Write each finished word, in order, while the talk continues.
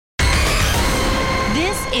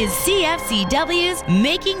is CFCW's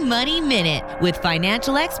Making Money Minute with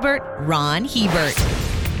financial expert Ron Hebert.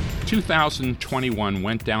 2021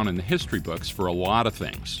 went down in the history books for a lot of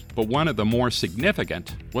things, but one of the more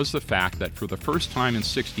significant was the fact that for the first time in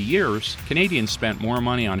 60 years, Canadians spent more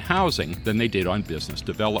money on housing than they did on business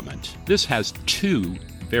development. This has two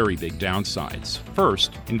very big downsides.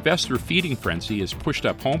 First, investor feeding frenzy has pushed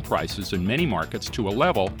up home prices in many markets to a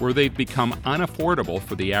level where they've become unaffordable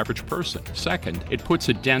for the average person. Second, it puts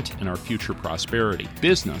a dent in our future prosperity.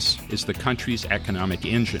 Business is the country's economic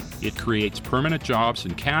engine. It creates permanent jobs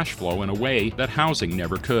and cash flow in a way that housing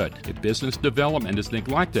never could. If business development is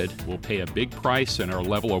neglected, we'll pay a big price in our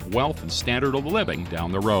level of wealth and standard of living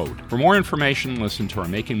down the road. For more information, listen to our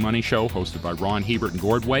Making Money show hosted by Ron Hebert and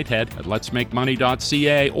Gord Whitehead at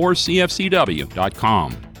letsmakemoney.ca or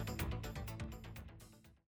cfcw.com.